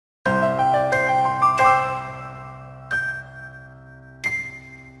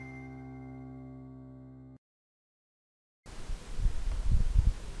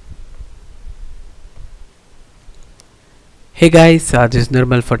Hey guys, this is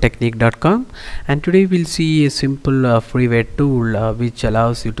Nirmal for Technique.com, and today we'll see a simple freeware tool which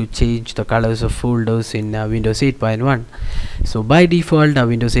allows you to change the colors of folders in Windows 8.1. So by default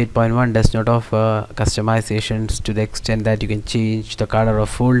Windows 8.1 does not offer customizations to the extent that you can change the color of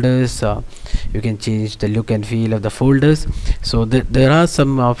folders, you can change the look and feel of the folders. So there are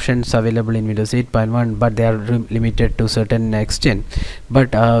some options available in Windows 8.1, but they are limited to certain extent.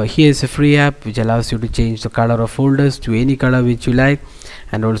 But here is a free app which allows you to change the color of folders to any color which you like,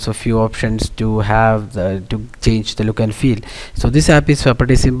 and also few options to have to change the look and feel. So this app is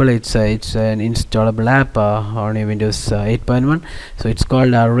pretty simple. It's an installable app on a Windows 8.1. so it's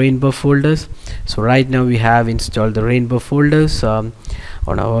called Rainbow Folders. So right now we have installed the Rainbow Folders on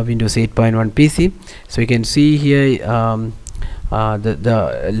our Windows 8.1 PC. So you can see here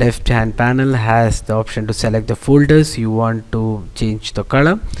the left hand panel has the option to select the folders you want to change the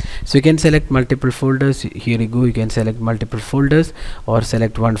color. So you can select multiple folders. Here you go, you can select multiple folders or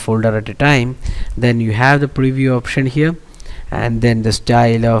select one folder at a time. Then you have the preview option here, and then the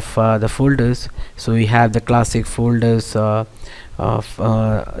style of the folders. So we have the classic folders of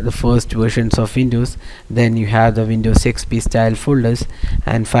the first versions of Windows, then you have the Windows XP style folders,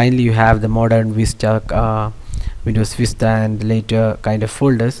 and finally you have the modern Vista, Windows Vista and later kind of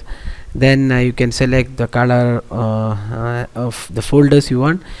folders. Then you can select the color of the folders you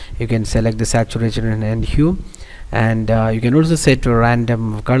want. You can select the saturation and hue, and you can also set to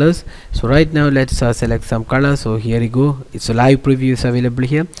random colors. So right now let's select some color. So here you go, it's a live preview is available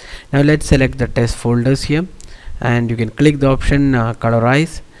here. Now let's select the test folders here, and you can click the option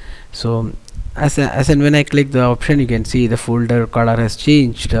colorize. So as and when I click the option, you can see the folder color has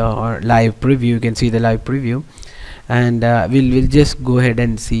changed, or live preview, you can see the live preview. And we'll just go ahead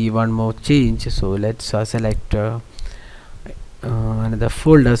and see one more change. So let's select another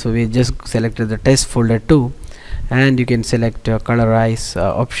folder. So we just selected the test folder 2, and you can select colorize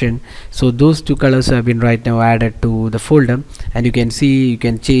option. So those two colors have been right now added to the folder, and you can see you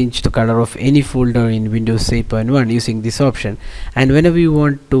can change the color of any folder in Windows 8.1 using this option. And whenever you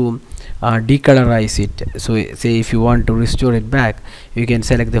want to decolorize it, so say if you want to restore it back, you can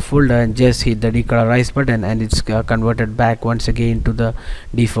select the folder and just hit the decolorize button, and it's converted back once again to the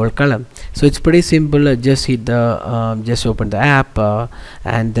default color. So it's pretty simple. Just hit the just open the app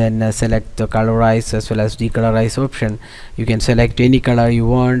and then select the colorize as well as decolorize option. You can select any color you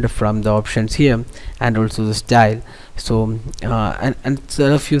want from the options here, and also the style. So and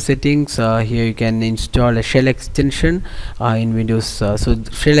there are a few settings here. You can install a shell extension in Windows. So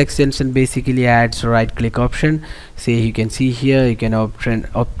shell extension basically adds a right click option. Say you can see here, you can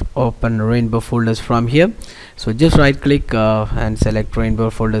open Rainbow Folders from here. So just right click and select Rainbow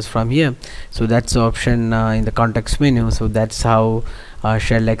Folders from here. So that's the option in the context menu. So that's how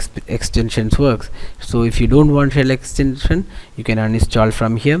shell extensions works. So if you don't want shell extension, you can uninstall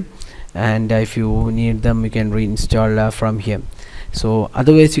from here, and if you need them, you can reinstall from here. So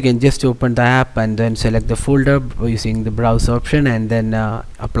otherwise you can just open the app and then select the folder using the browse option, and then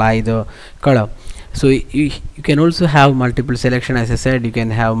apply the color. So you can also have multiple selection. As I said, you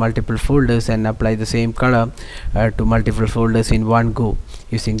can have multiple folders and apply the same color to multiple folders in one go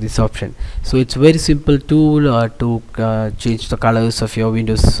using this option. So it's very simple tool to change the colors of your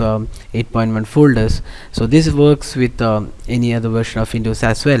Windows 8.1 folders. So this works with any other version of Windows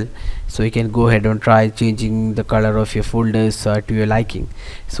as well. So you can go ahead and try changing the color of your folders to your liking.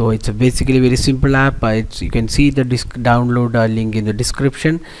 So it's a basically very simple app. You can see the download link in the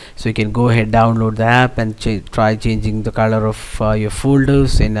description. So you can go ahead, download the app, and try changing the color of your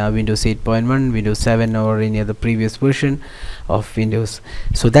folders in Windows 8.1, Windows 7, or any other previous version of Windows.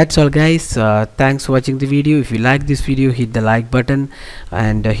 So that's all guys. Thanks for watching the video. If you like this video, hit the like button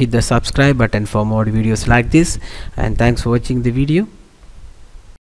and hit the subscribe button for more videos like this, and thanks for watching the video.